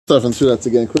start through that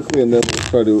again quickly, and then we'll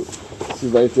try to see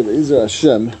Vayter Be'ezer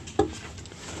Hashem.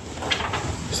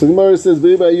 So the Gemara says,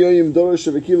 "B'Yiba Yoyim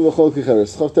Dorosh V'Kiva V'Chol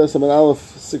Klicheres." Chavtes Amar Aleph,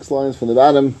 6 lines from the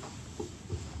bottom.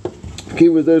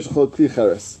 Kiva Dorosh V'Chol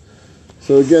Klicheres.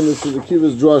 So again, this is the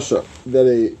Kiva's drasha that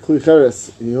a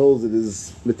Klicheres, he holds it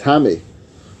is mitame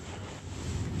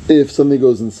if something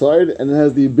goes inside, and it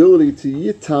has the ability to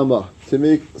yitama, to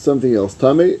make something else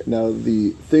tame. Now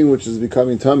the thing which is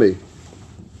becoming tame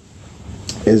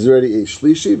is already a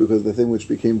shlishi, because the thing which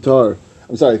became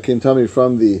came tame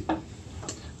from the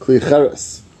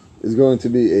Klicheres is going to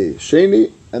be a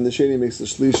sheni, and the sheni makes a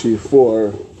shlishi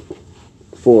for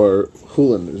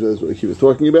chulin. That's what he was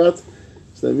talking about.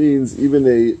 So that means even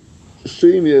a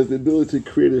sheni has the ability to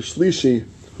create a shlishi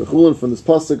for chulin from this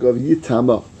pasuk of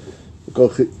yitama. The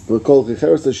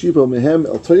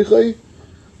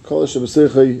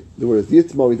word is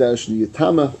yitma without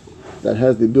yitama, that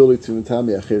has the ability to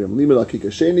mitame acherim. Limud al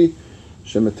kika sheni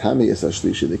shemitame is a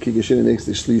shlishi. The kika sheni makes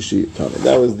the shlishi tame.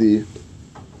 That was the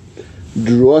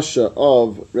drasha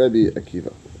of Rabbi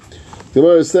Akiva. The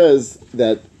Gemara says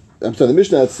that, the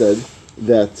Mishnah said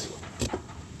that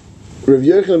Rav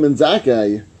Yochanan ben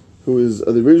Zakkai, who is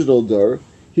the original Dar,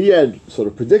 he had sort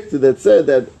of predicted that, said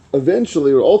that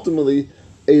eventually or ultimately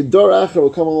a Dar Acher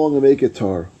will come along and make a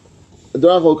Tar. A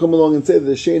Dar Acher will come along and say that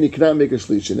the Sheni cannot make a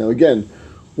Shlishi. Now again,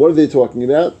 what are they talking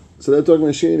about? So they're talking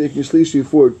about Sheni making a Shlishi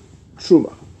for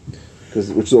Truma,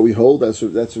 which is what we hold. That's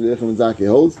what Rav Yochanan ben Zakkai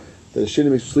holds, that a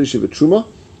Sheni makes a Shlishi for Truma,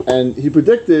 and he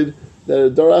predicted that a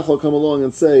Dar Acher will come along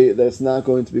and say that it's not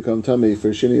going to become Tamei for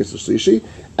Sheni or Shlishi.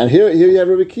 And here you have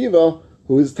Rabbi Akiva,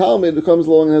 who is Talmud, who comes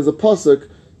along and has a pasuk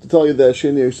to tell you that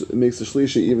Sheni makes a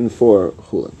Shlishi even for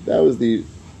Chulin. That was the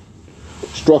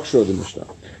structure of the Mishnah.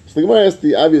 So the Gemara asked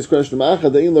the obvious question: if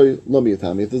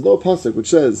there's no pasuk which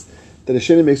says that a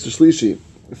Sheni makes a Shlishi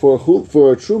for a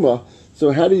Truma,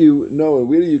 so how do you know, and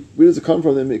where does it come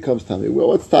from that it becomes Tamei? Well,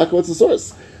 what's the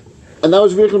source? And that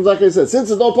was Rav Yochanan ben Zakkai said. Since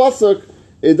there's no pasuk,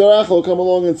 a Dar Acher will come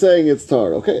along and saying it's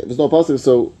tar. Okay, if there's no pasuk,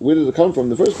 so where did it come from in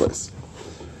the first place?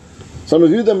 Some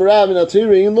of you them Rav in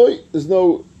Atiri, there's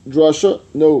no drasha,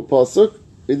 no pasuk.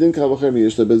 It didn't kavachem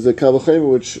yishla, but it's a kavachem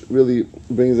which really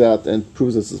brings out and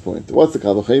proves us this point. What's the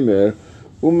kavachem?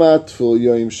 Umat tful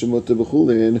yoyim shemuta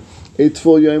b'chulin. A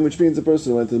tful yoyim, which means a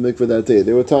person who went to the mikveh that day.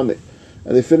 They were tamei,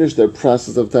 and they finished their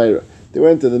process of taira. They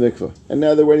went to the mikveh, and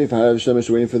now they're waiting for Harav Shemesh,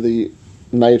 waiting for the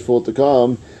nightfall to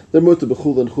come. They're mutter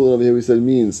b'chulin. Chulin over here we said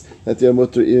means that they are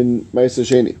mutter in ma'aser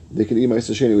sheni. They can eat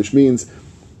ma'aser sheni, which means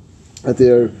that they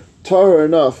are tahor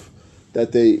enough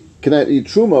that they cannot eat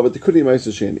truma, but they could eat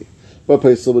ma'aser sheni. But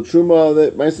truma,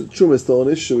 that ma'aser truma is still an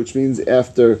issue, which means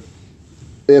after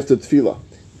tefillah.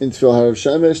 In tefillah Harav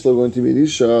Shemesh, still going to be an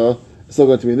issue. Still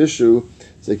going to be an issue.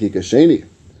 It's like kika sheni,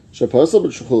 shapasal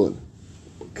b'chulin.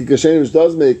 Kika sheni, which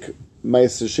does make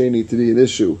ma'aser sheni to be an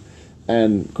issue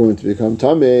and going to become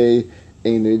tamei,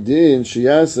 ein din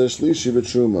sheyasa shlishi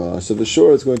v'truma. So for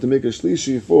sure it's going to make a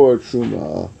shlishi for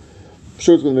truma. For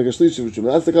sure it's going to make a shlishi for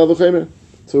truma. That's the kavachem.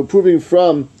 So we're proving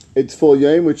from a tful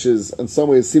yaim, which is in some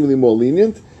ways seemingly more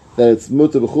lenient, that it's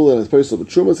mutar b'chulin and it's possible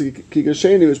b'truma. So kika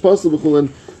sheni, which possible b'chulin,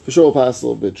 for sure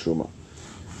possible b'truma.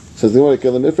 Says the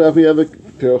Gemara, we have a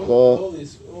pircha. All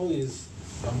these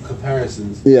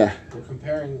comparisons. Yeah. We're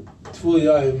comparing tful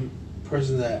yaim,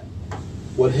 person that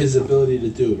what his ability to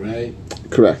do, right?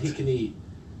 Correct. What he can eat,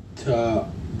 to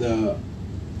the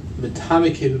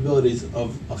metamic capabilities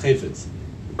of a chayfetz.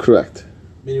 Correct.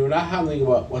 Meaning we're not handling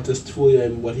about what does tful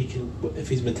and what he can, if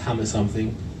he's metame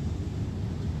something.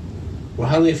 We're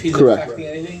handling if he's correct. Affecting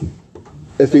anything.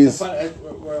 If he's,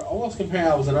 we're almost comparing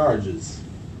apples and oranges.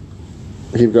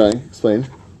 Keep going. Explain.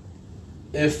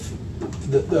 If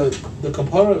the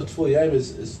component of tful yaim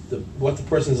is what the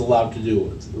person is allowed to do,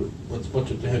 what's much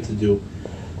to him to do.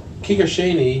 Kikar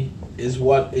sheni is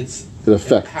what it's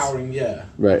empowering. Yeah,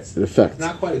 right. It affects. It's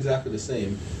not quite exactly the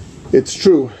same. It's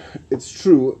true. It's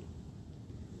true.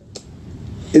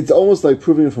 It's almost like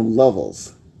proving it from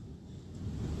levels,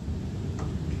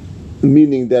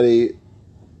 meaning that a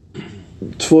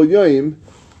tful yaim,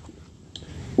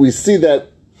 we see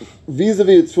that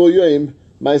vis-a-vis tful yaim,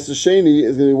 ma'aser sheni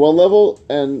is going to be one level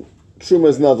and truma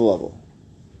is another level.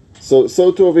 So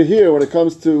too over here, when it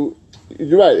comes to,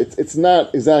 you're right, it's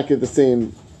not exactly the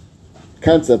same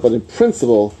concept, but in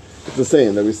principle, it's the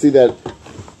same. That we see that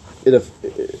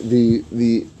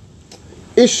the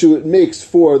issue it makes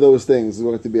for those things is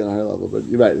going to be on a higher level. But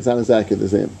you're right, it's not exactly the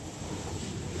same.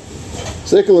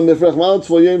 So tful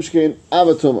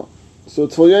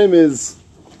yaim is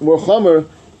more chamer.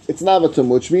 It's an avatum,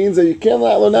 which means that you can't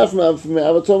learn that from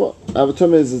avatum.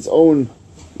 Avatum is its own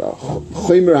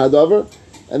chaymer hadavar,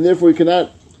 and therefore you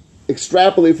cannot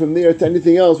extrapolate from there to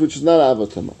anything else which is not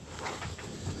avatoma.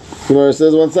 Gemara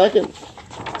says, 1 second.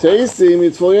 Teisi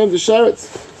mitzvah yom sheretz.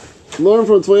 Learn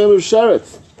from Tvul Yom of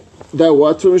sheretz. That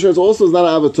what? Tvul Yom sheretz also is not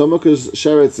avatoma because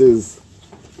sheretz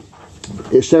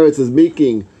is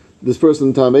making this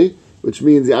person tummy, which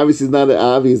means he obviously is not an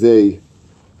av, he's a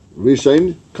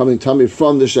rishain, coming tummy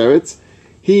from the sheretz.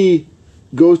 He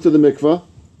goes to the mikvah,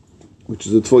 which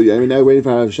is a Tvul Yom, now waiting for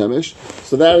Harav Shemesh.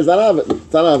 So that is not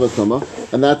avatoma,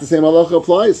 and that the same halacha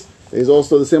applies. He's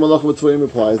also the same halacha with Tvul Yom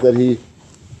applies, that he,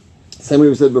 same way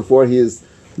we said before, he is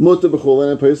mutter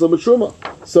b'chulin and peisel b'truma.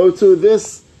 So to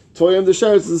this Tvul Yom the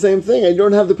sheretz is the same thing, and you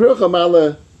don't have the pircha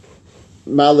mala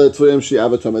Tvul Yom shi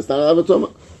avatoma. It's not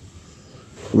avatoma.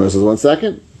 Gemara says, 1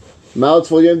 second. Mal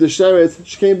Tvul Yom the sheretz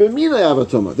shkein b'mina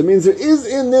avatoma. That means there is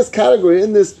in this category,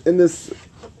 in this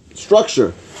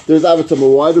structure, there's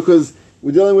avatoma. Why? Because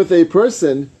we're dealing with a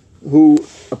person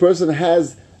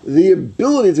has the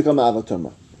ability to become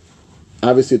avatoma.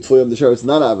 Obviously, Tvul Yom the sheretz is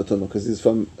not avatoma because he's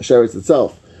from sheretz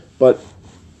itself. But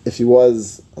if he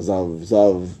was a zav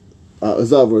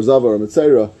or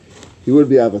mitzayra, he would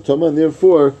be avatoma, and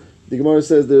therefore the Gemara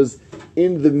says there's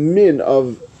in the min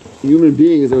of human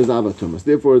beings there is avatoma.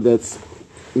 Therefore, that's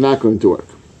not going to work.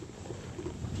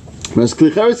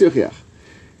 Klicharis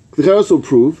will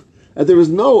prove that there is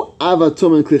no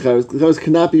avatoma in klicharis. Klicharis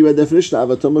cannot be by definition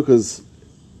avatoma because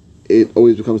it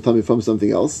always becomes tummy from something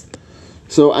else.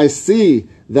 So I see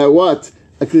that what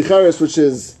a klicharis which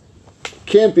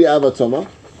can't be avatoma,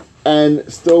 and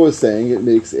still was saying it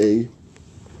makes a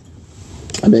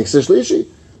shlishi.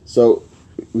 So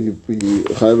we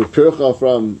have a pircha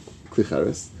from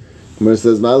klicharis. Where it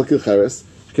says mal klicharis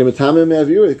came a tamim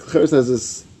me'avir. Klicharis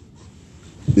has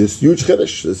this huge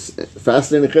chiddush, this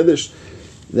fascinating chiddush,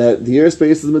 that the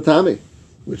airspace is matami,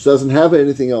 which doesn't have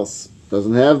anything else.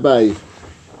 Doesn't have by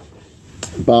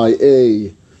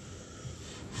a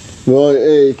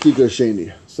kikar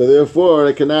sheni. So therefore,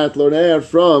 I cannot learn air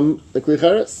from the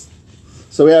klicharis.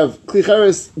 So we have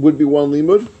klicharis would be one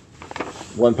limud,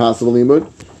 one possible limud.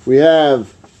 We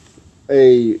have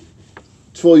a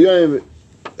Tvul Yom,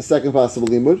 a second possible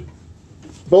limud.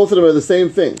 Both of them are the same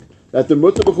thing. That the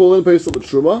mutter b'chulin peisel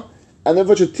b'truma, and then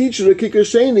for a teacher a kikar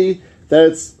sheni that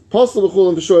it's possible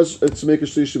b'chulin for sure to make a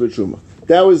shlishi b'truma.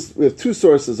 We have two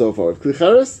sources so far: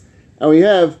 klicharis, and we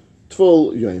have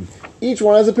Tvul Yom. Each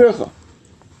one has a pircha.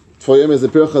 Tvul Yom is a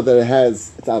pircha that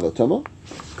it's avatoma.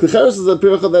 Klicharis is a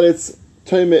pircha that it's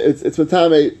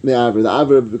matame me'aver. The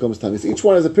aver becomes tame. So each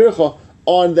one has a pircha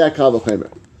on that kal v'chomer.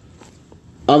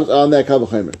 On that kal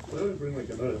v'chomer. Why don't we bring like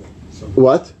an oil?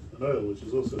 What? An oil, which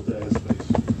is also the airspace.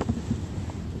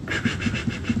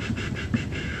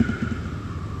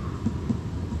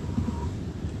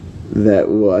 That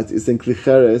what? It's in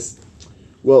klicharis.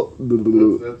 Well,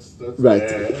 that's right.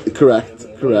 Air, Correct.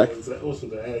 It's also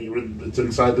the air. It's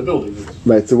inside the building.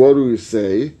 Right. So what do we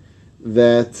say?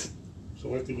 That. So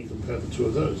why didn't you compare the two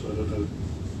of those? I don't know.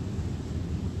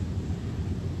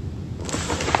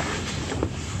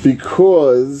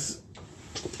 Because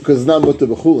it's not mutter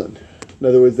b'chulin. In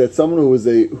other words, that someone who is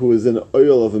in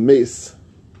oil of a mace,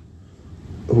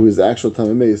 who is actual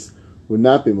time mace, would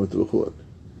not be mutter b'chulin.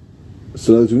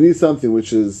 So in other words, we need something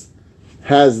which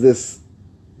has this,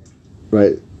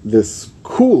 right, this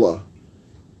kula,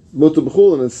 mutter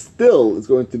b'chulin, and still is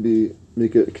going to be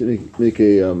make a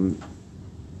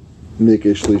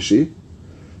shlishi.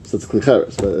 So it's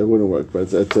klicharis, but it wouldn't work.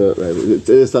 But it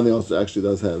is something else that actually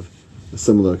does have a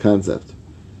similar concept.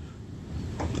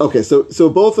 Okay, so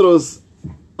both of those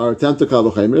are attempted kal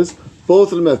v'chomers.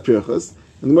 Both of them have pirchas.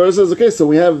 And the Gemara says, okay, so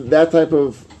we have that type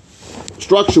of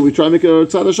structure. We try to make it a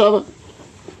tzad hashava.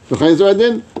 V'chayz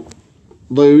radin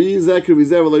lo yiri zeh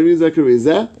k'rivizeh v'lo yiri zeh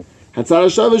k'rivizeh hatzad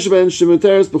hashava sheben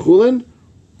shemuteres b'chulin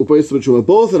u'peis b'tshuma.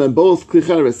 Both of them, both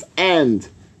klicharis and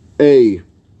a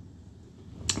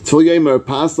Tvul Yom are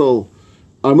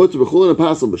mutter b'chulin and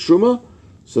pasal b'truma.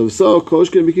 So kosh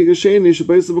can be kikar sheni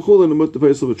shepeisel b'chulin and mutter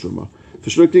peisel b'truma. For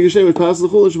sure, kikar sheni with pasal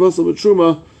b'chulin shepeisel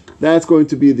b'truma. That's going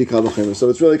to be the kal v'chomer. So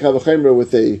it's really kal v'chomer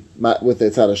with a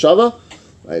tzad hashava,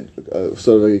 right?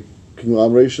 Sort of a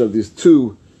conglomeration of these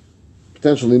two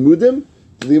potential limudim: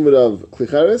 the limud of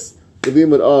klicharis, the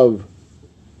limud of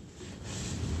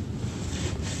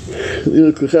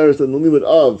klicharis, and the limud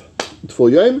of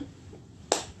Tvul Yom.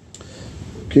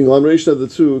 Conglomeration of the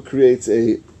two creates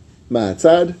a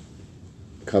ma'atzad,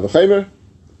 kal v'chomer.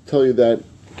 Tell you that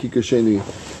kikar sheni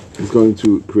is going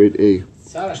to create a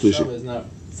shlishi.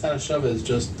 Tzad hashava is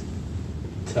just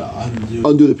to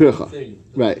undo the pircha.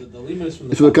 Right. The limud is from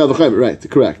the kal v'chomer. Right.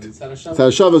 Correct. Tzad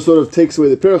hashava sort of takes away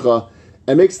the pircha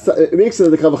and makes it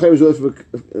the kal v'chomer is really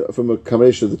from a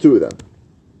combination of the two of them.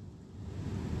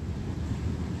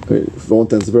 right, for all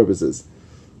intents and purposes.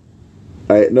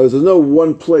 All right, no, there's no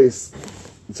one place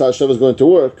Tzad Sheva is going to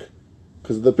work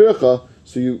because of the pircha.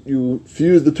 So you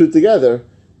fuse the two together,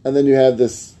 and then you have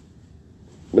this.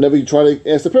 Whenever you try to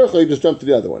ask the pircha, you just jump to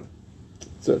the other one.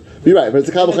 So you're right, but it's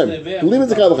a kal v'chomer. Believe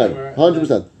it's a kal v'chomer,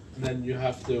 100%. And then you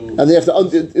have to. And then you have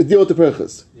to deal with the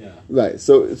pirchas. Yeah. Right.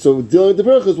 So dealing with the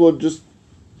pirchas will just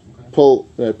pull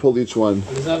each one.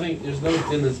 There's no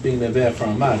din that's being neveh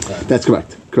from a matzah. That's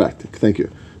correct. Correct. Thank you.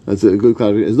 That's a good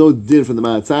clarification. There's no din from the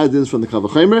matzah. Din is from the kal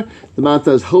v'chomer. The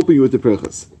matzah is helping you with the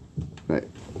pirchas. Right.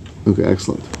 Okay.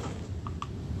 Excellent.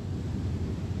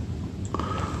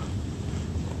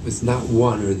 It's not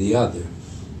one or the other.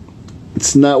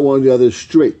 It's not one or the other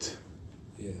straight.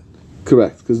 Yeah.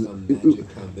 Correct. Because some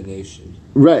magic combination.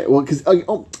 Right. Well, because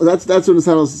that's what the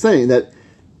Sanos is saying, that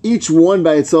each one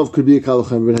by itself could be a kal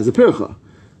v'chomer, but it has a pircha. So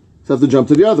you have to jump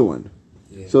to the other one.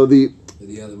 Yeah. So the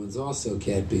other ones also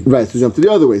can't be. Right. So jump to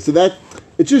the other way. So that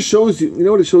it just shows you. You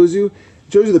know what it shows you?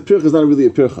 It shows you the pircha is not really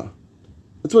a pircha.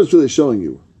 That's what it's really showing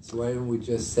you. So why don't we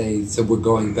just say? So we're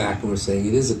going back and we're saying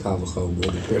it is a kal v'chomer.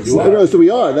 No, so we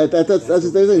are. That's what they're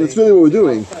saying. That's really what we're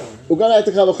doing. We're going back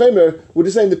to kal v'chomer. We're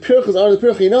just saying the pirchas are the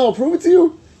pircha. You know, I'll prove it to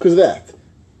you because of that.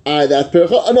 That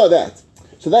pircha. Oh no, that.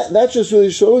 So that just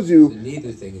really shows you. So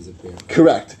neither thing is a pircha.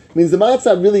 Correct. It means the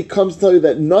matzah really comes to tell you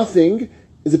that nothing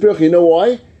is a pircha. You know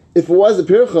why? If it was a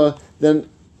pircha, then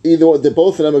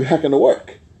both of them are not going to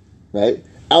work, right?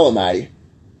 Alamai,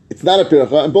 it's not a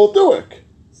pircha, and both do work.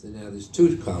 So now there's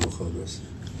two kal v'chomers.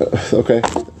 Okay.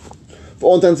 For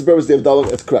all intents and purposes, the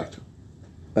Avdallah, it's correct.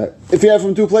 If you have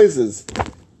from two places,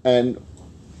 and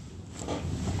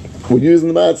we're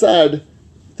using the matzad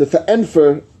to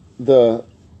for the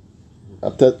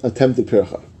attempted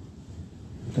pircha.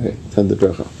 Okay, attempted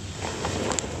pircha.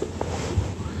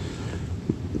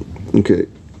 Okay.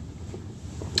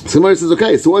 Somebody says,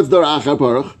 okay, so what's dar acha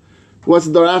parach? What's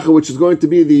dar acha, which is going to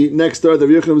be the next dar that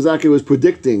Rabbi Yochanan ben Zakkai was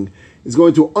predicting is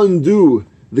going to undo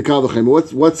the kal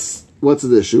v'chomer? What's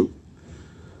the issue?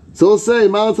 So let's say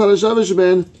mal tzad hashavah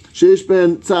sheben sheish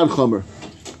ben tzad chomer.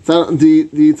 The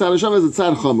tzad hashavah is a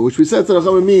tzad chomer, which we said tzad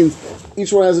chomer means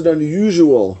each one has an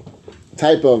unusual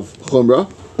type of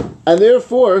chumrah, and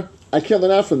therefore I can't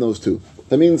learn out from those two.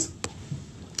 That means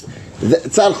the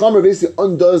tzad chomer basically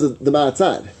undoes the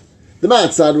matzad. The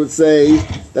matzad would say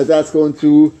that that's going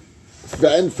to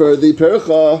stand for the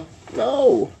pircha.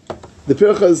 No, the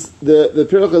pirchas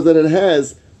that it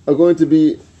has are going to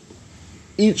be,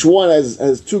 each one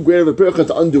has too great of a pircha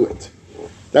to undo it.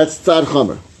 That's tzad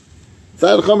chomer.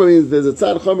 Tzad chomer means there's a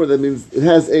tzad chomer that means it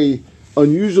has a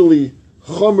unusually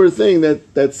chomer thing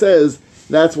that says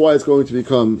that's why it's going to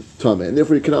become tameh, and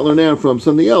therefore you cannot learn out from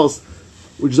something else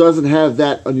which doesn't have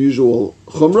that unusual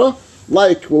chumrah,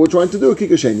 like what we're trying to do,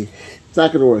 kikar sheni. It's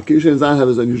not going to work. Kikar sheni does not have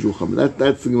his unusual chumrah.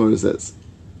 That's the Gemara says.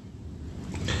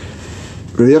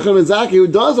 Rabbi Yochanan ben Zakkai, who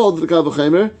does hold the kal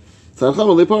v'chomer, tzad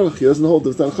chomer leparach, he doesn't hold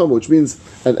the tzad chomer, which means,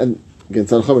 and again,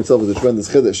 tzad chomer itself is a tremendous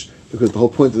chiddush, because the whole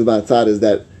point of the matzad is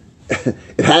that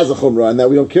it has a chumrah, and that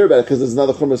we don't care about it because there's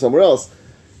another chumrah somewhere else.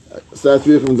 So that's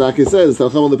what Rabbi Yochanan ben Zakkai says,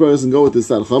 tzad chomer leparach doesn't go with this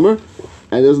tzad chomer,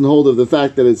 and doesn't hold of the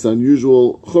fact that it's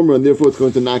unusual chumrah, and therefore it's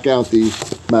going to knock out the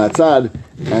matzad,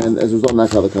 and as a result,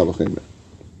 knock out the kal v'chomer.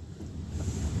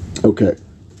 Okay.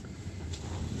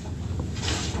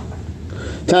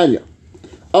 Tanya.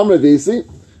 Amr Visi,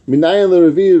 Minayan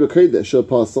leRavi b'Kodesh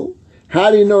apostle.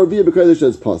 How do you know Ravi b'Kodesh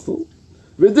is apostle?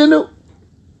 V'dinu.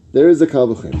 There is a kal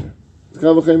v'chomer.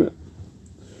 Kal v'chomer.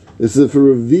 This is for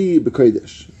Ravi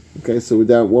b'Kodesh. Okay, so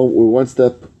we're one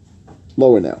step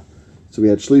lower now. So we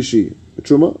had Shlishi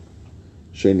b'Truma,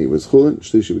 Sheni was Chulin,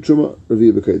 Shlishi b'Truma,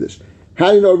 Ravi b'Kodesh. How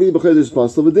do you know Ravi b'Kodesh is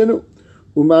apostle? V'dinu.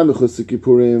 Uma mechusik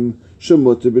Kippurim,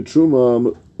 Shemut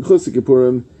b'Truma, mechusik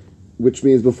Kippurim, which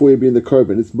means before you bring the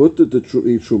carbon, it's mutter to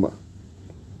eat truma.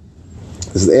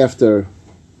 This is after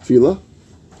Tefillah,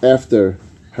 after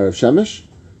Harav Shemesh,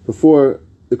 before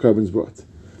the carbon is brought.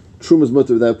 Truma is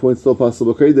mutter at that point, still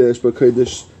possible Kodesh, but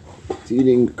Kodesh, to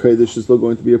eating Kodesh is still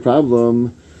going to be a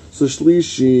problem. So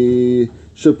Shlishi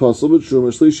should possible Truma,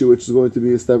 Shlishi, which is going to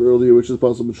be a step earlier, which is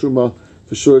possible Truma,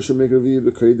 for sure should make a Ravi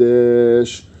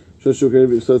b'Kodesh. So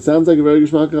it sounds like a very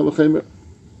Gishmak HaChamer.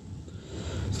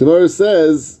 So the Gemara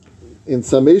says, in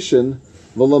summation,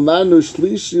 V'lamanu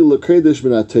shlishi l'kodesh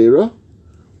min ha'Torah,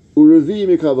 u'revi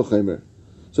mikal v'chomer.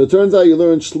 So it turns out you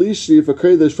learn shlishi for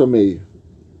kodesh from a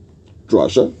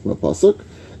drasha, from a pasuk,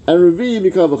 and revi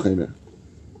mikal v'chomer.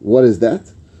 What is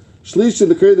that? Shlishi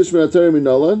l'kodesh min ha'Torah min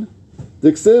nolan,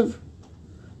 diksiv,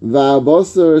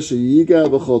 v'abasar sheyiga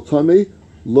b'chol tamei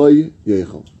loy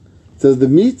yeichel. It says the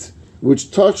meat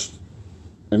which touched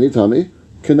any tummy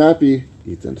cannot be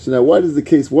eaten. So now, what is the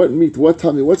case? What meat? What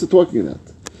tummy? What's it talking about?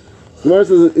 The Gemara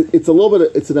says it's a little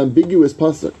bit. It's an ambiguous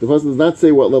pasuk. The pasuk does not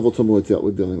say what level tumah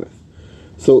we're dealing with.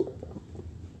 So,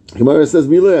 the Gemara says,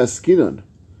 "Mila askinan,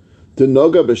 the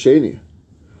noga b'sheni,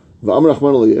 v'amar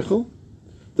achman lo yechel."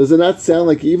 Does it not sound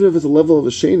like even if it's a level of a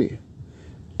sheni,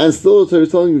 and still the Torah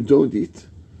is telling you don't eat,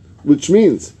 which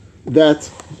means that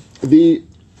the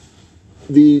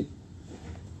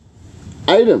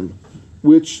item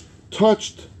which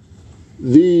touched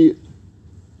the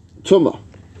tumah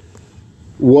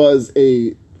was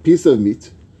a piece of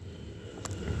meat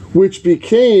which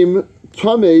became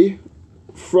tamei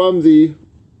from the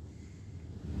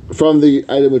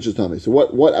item which is tamei. So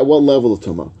what at what level of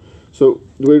tumah? So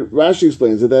the way Rashi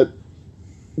explains it, that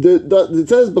it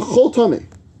says b'chol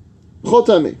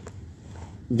tamei.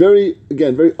 Very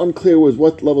unclear was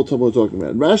what level tumah we're talking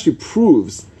about. And Rashi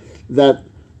proves that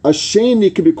a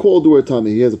sheni can be called the word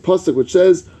tamei. He has a pasuk which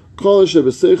says kol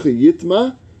shebesecha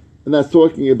yitma, and that's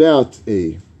talking about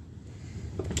a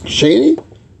sheni,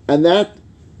 and that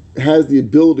has the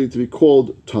ability to be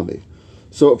called tamei.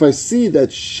 So if I see that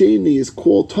sheni is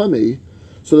called tamei,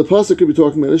 so the pasuk could be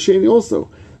talking about a sheni also.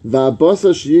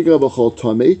 Va'basa sheyiga b'chol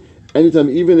tamei. Anytime,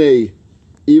 even a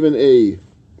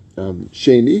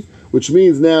sheni, which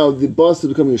means now the basa is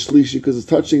becoming a shlishi because it's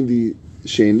touching the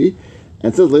sheni,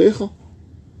 and it says leichel,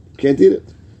 can't eat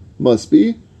it. Must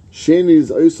be sheni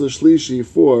is also shlishi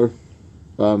for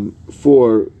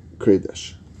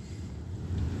Kodesh.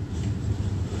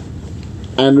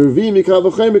 And Ravi Mikal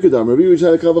V'Chaim Kedam. Ravi, which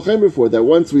had a Kal V'Chaim before, that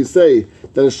once we say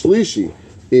that a Shlishi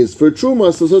is for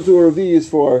Truma, so to a Ravi is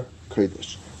for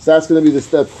Kodesh. So that's going to be the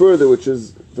step further, which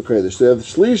is for Kodesh. So the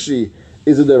Shlishi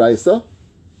is a Deraisa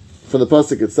from the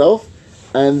pasuk itself,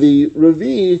 and the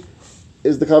Ravi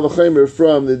is the Kal V'Chaim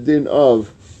from the din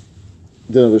of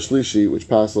a Shlishi, which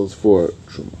passes for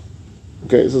Truma.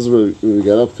 Okay, so this is where we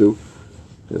got up to.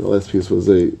 Okay, the last piece was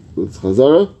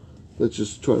Chazara. Let's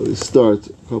just try to start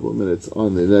a couple of minutes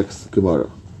on the next Gemara.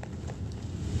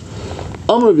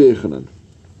 Amar Yechanan.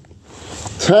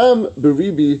 Tam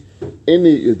beribi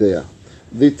eni yudea.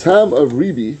 The tam of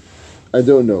ribi, I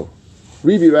don't know.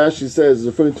 Ribi, Rashi says, is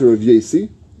referring to Rav Yesi.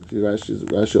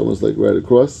 Rashi almost like right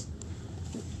across.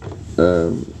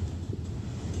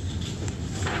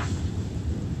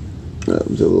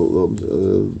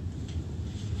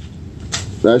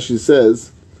 Rashi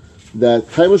says that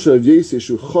Taimish Rav Yesi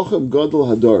shu chochem gadol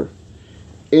hadar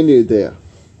eni yudea.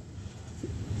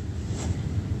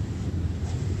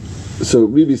 So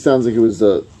Ribi sounds like it was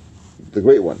the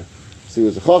great one. So he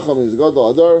was a chacham, he was a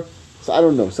gadol hadar. So I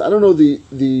don't know. So I don't know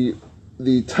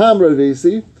the tam Rav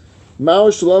Yesi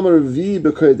ma'u shalom Ravi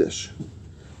b'kodesh,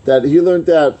 that he learned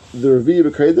that the Ravi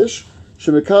b'kodesh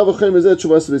shemekal v'chem is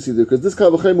etchuvas b'sidu, because this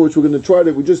kal v'chem which we're going to try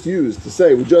we just used to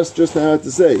say, we just now had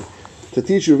to say to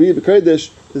teach Ravi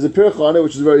b'kodesh, there's a pircha on it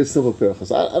which is a very simple pircha.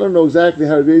 So I don't know exactly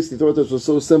how Rav Yesi thought this was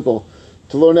so simple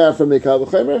to learn out from the kal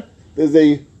v'chemer. There's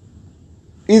a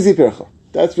easy pircha.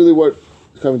 That's really what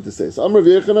it's coming to say. So I'm Rav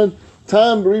Yechanan,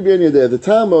 tam b'ribi en yadeh. The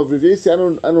tam of Rav Yesi, I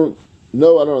don't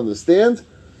know, I don't understand.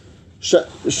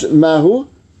 Mahu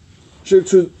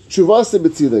chuvase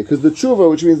b'tzilei, because the tshuva,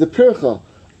 which means the pircha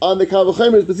on the kal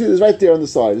v'chemer is right there on the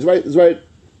side. It's right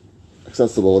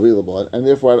accessible, available, and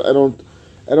therefore I don't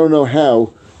know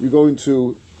how you're going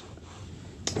to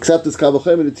accept this kal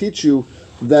v'chemer to teach you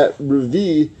that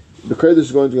Ravi the Kodesh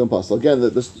is going to be impossible. Again,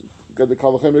 this got the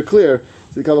kal v'chemer clear.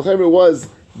 So the kal v'chemer was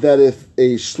that if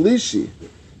a shlishi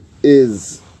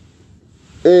is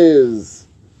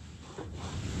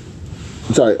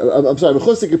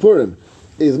Mechusik Kippurim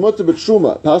is Motor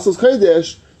B'Truma, Passos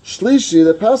Kodesh, Shlishi,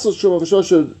 the Passos Truma for sure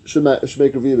should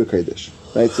make Ravi B'Kodesh.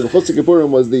 Right? So Mechusik Kippurim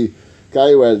was the guy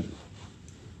who had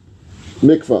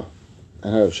Mikvah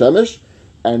and Harav Shemesh,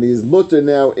 and he's Mutter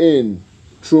now in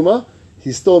Truma,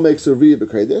 he still makes Ravi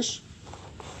B'Kodesh.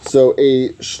 So a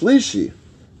Shlishi,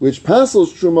 which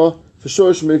Passos Truma, for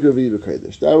sure should make Ravi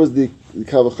B'Kodesh. That was the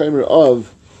Kal V'Chemer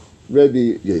of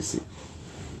Rebbe Yesi.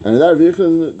 And that Rabbi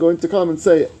Yechanan is going to come and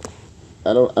say,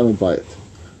 I don't buy it.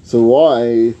 So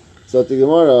why? So the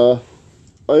Gemara,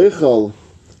 Eichel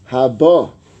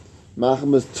haba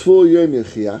machmas tvul yom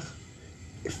yechiach.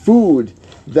 Food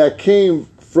that came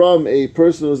from a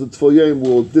person who was a tvul yom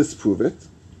will disprove it.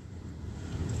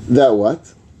 That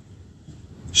what?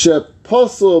 She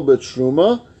pasol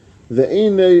betruma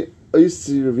ve'enei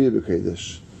oisi Ravi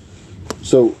b'kodesh.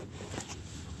 So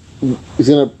he's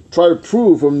going to try to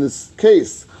prove from this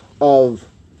case of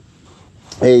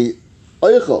a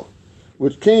oichel,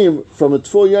 which came from a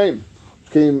tvul yom,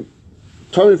 came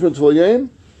totally from tvul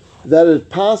yom, that it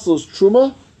passes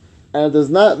truma and it does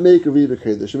not make a Ravi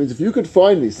b'kodesh. It means if you could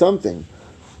find me something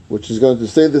which is going to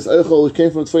say this Eichel which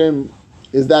came from Tzfayim,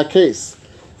 is that case.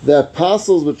 That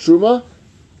passes with Truma,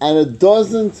 and it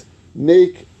doesn't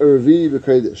make a Revi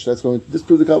B'Kodesh. That's going to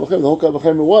disprove the Kal V'Chomer. The whole Kal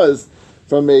V'Chomer was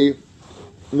from a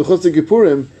Mechutz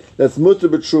Kippurim that's Mutter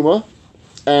B'Truma,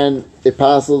 and it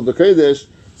passes B'Kodesh.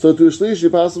 So to a Shlishi,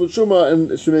 it passes with Truma,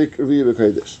 and it should make a Revi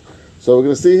B'Kodesh. So we're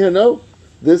going to see here, no,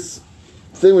 this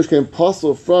thing which came time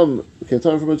from a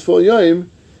Tful Yoim,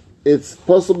 it's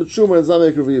possible B'Truma, and it's not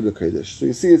make a Revi B'Kodesh. So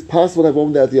you see, it's possible to have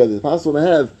one without the other. It's possible to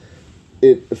have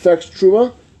it affects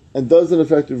Truma and doesn't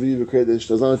affect the Revi B'Kodesh,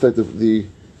 does not affect the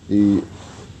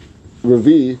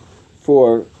Revi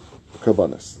for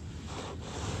Karbanos.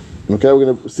 Okay, we're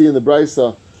going to see in the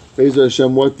Brisa, Be'ezer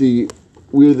Hashem, where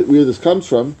this comes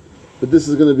from, but this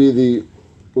is going to be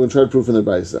we're going to try to prove in the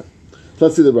Brisa. So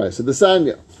let's see the Brisa. The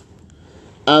Sanya.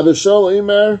 Abishal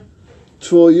Imer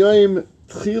Tvul Yoim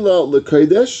Tchila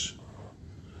L'Kodesh.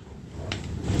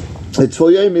 A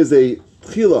Tvul Yoim is a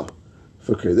Tchila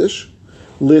for Kodesh.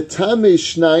 L'Tamei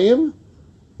Shnayim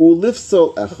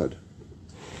U'Lifsol Echad.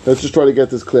 Let's just try to get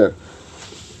this clear.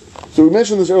 So we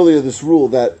mentioned this earlier, this rule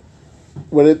that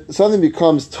when something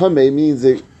becomes Tamei, means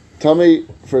it Tamei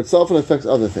for itself and affects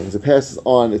other things. It passes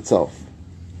on itself.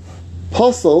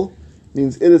 Pasal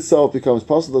means it itself becomes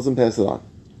Pasal, doesn't pass it on.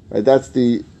 Right? That's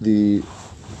there's the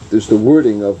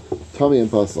wording of Tamei and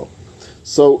Pasal.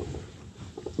 So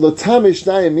L'Tamei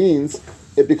Shnayim means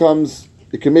it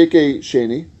can make a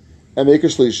Sheni and make a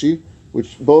Shlishi,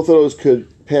 which both of those could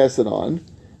pass it on.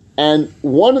 And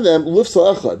one of them,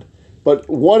 Lifsal Echad, but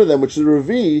one of them, which is a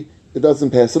Revi, it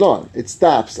doesn't pass it on. It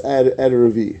stops at a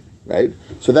Revi, right?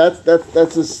 So that's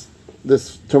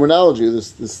this terminology,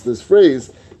 this phrase,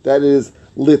 that is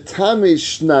L'Tamei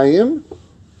Shnayim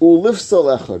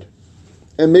U'Lifsal Echad.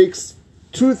 It makes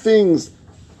two things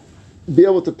be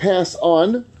able to pass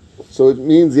on. So it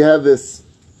means you have this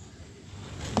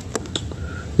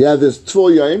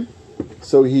Tvul Yoim.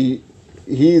 So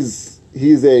he's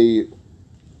Tamei.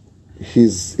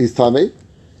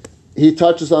 He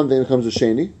touches something that becomes a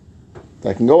Sheni.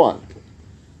 That can go on.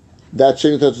 That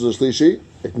Sheni touches a Shlishi.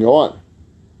 It can go on.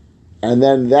 And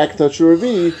then that can touch a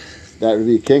Revi. That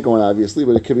Revi can't go on, obviously,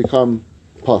 but it can become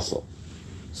Pasal.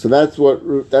 So that's what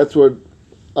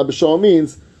Abishal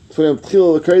means. It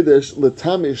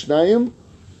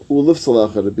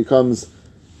becomes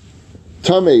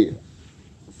Tamei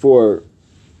for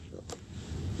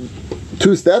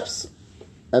two steps,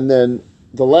 and then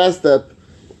the last step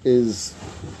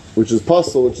which is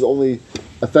Pasal, which is only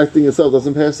affecting itself,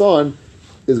 doesn't pass on,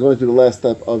 is going to be the last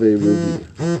step of a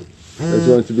Revi. It's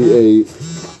going to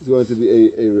be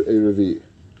a Revi.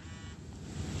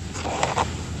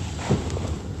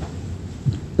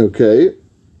 Okay.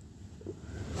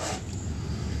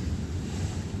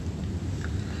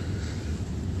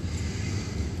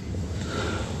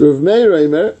 Rav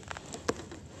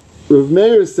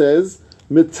Meir says,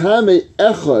 Mitame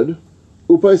Echad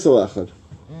Upaisal Echad.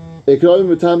 It can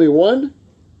only be Mitame 1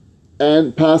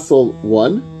 and Pasal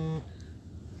 1.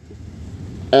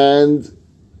 And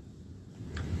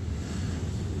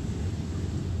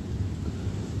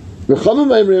V'chamim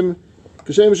Meimrim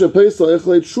Kashem Shapaisal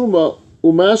Echleit Shuma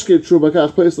Umashke Shuma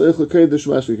Kach Paisal Echleit Kedesh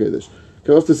Umashke Kedesh.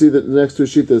 Can have to see that the next two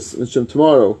shittas in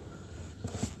tomorrow.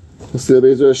 We'll see the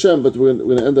Be'ezer Hashem, but we're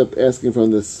going to end up asking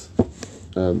from this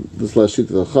last sheet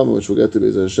of the Chama, which we'll get to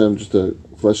Be'ezer Hashem just to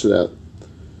flesh it out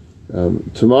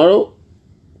tomorrow.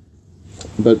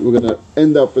 But we're going to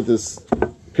end up with this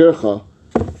Pircha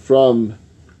from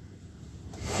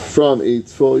a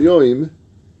Tful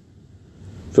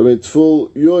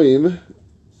Yoim,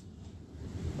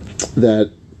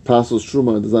 that passes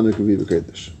Truma and does not make a Revi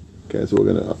B'Kodesh. Okay, so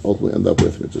we're going to ultimately end up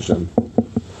with Be'ezer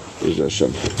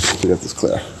Hashem to get this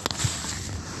clear.